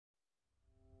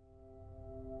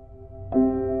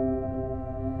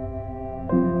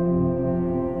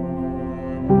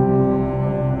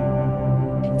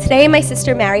Today, my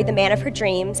sister married the man of her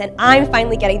dreams, and I'm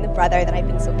finally getting the brother that I've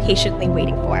been so patiently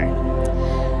waiting for.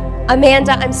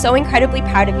 Amanda, I'm so incredibly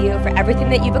proud of you for everything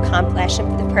that you've accomplished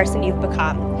and for the person you've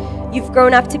become. You've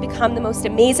grown up to become the most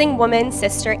amazing woman,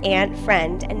 sister, aunt,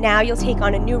 friend, and now you'll take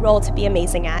on a new role to be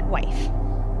amazing at wife.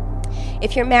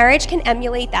 If your marriage can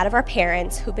emulate that of our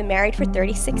parents, who've been married for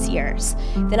 36 years,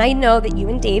 then I know that you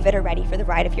and David are ready for the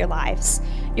ride of your lives.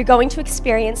 You're going to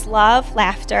experience love,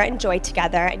 laughter, and joy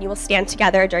together, and you will stand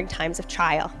together during times of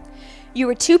trial. You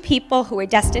are two people who are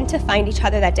destined to find each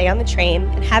other that day on the train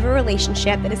and have a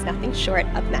relationship that is nothing short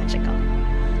of magical.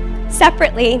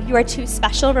 Separately, you are two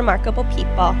special, remarkable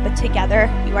people, but together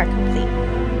you are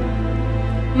complete.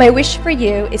 My wish for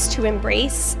you is to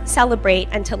embrace, celebrate,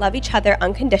 and to love each other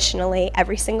unconditionally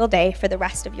every single day for the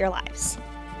rest of your lives.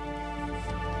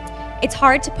 It's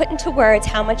hard to put into words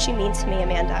how much you mean to me,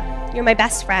 Amanda. You're my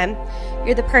best friend,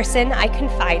 you're the person I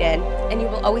confide in, and you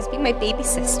will always be my baby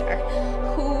sister,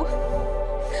 who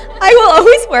I will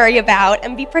always worry about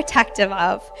and be protective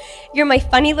of. You're my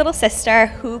funny little sister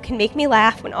who can make me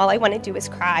laugh when all I want to do is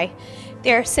cry.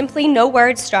 There are simply no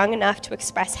words strong enough to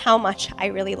express how much I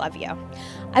really love you.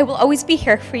 I will always be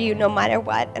here for you no matter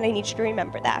what, and I need you to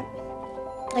remember that.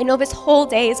 I know this whole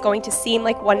day is going to seem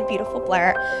like one beautiful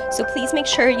blur, so please make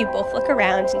sure you both look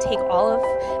around and take all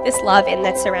of this love in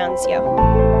that surrounds you.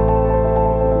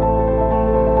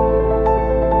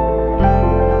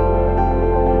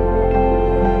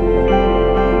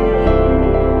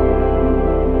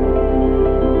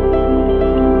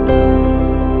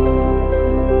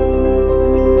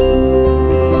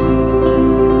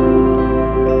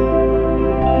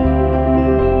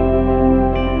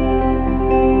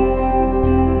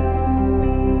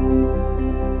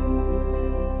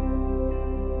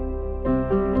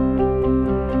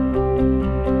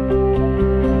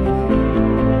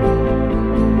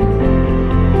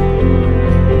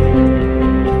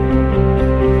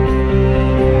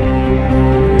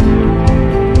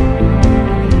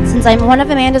 Since I'm one of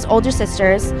Amanda's older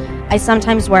sisters, I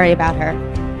sometimes worry about her,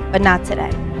 but not today.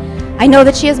 I know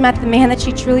that she has met the man that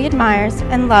she truly admires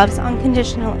and loves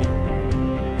unconditionally.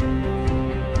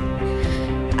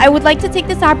 I would like to take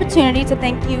this opportunity to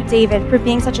thank you, David, for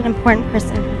being such an important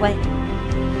person in her life.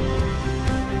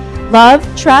 Love,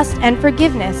 trust, and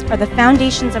forgiveness are the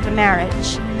foundations of a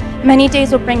marriage. Many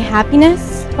days will bring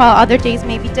happiness, while other days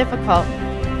may be difficult.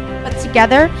 But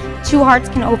together, two hearts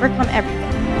can overcome everything.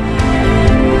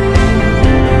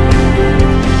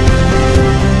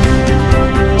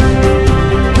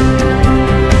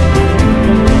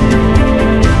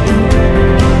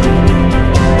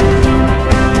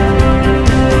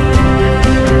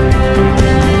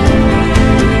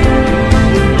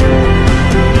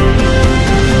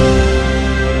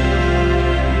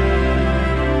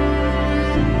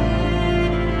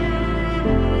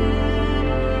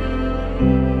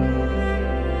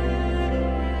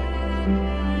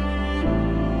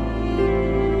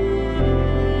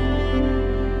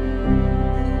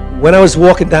 When I was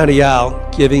walking down the aisle,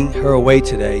 giving her away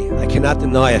today, I cannot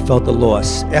deny I felt the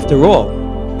loss. After all,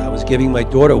 I was giving my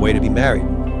daughter away to be married.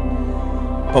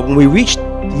 But when we reached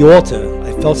the altar,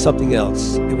 I felt something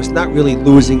else. It was not really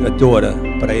losing a daughter,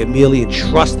 but I am merely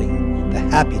entrusting the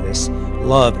happiness,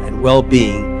 love, and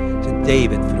well-being to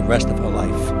David for the rest of her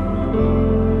life.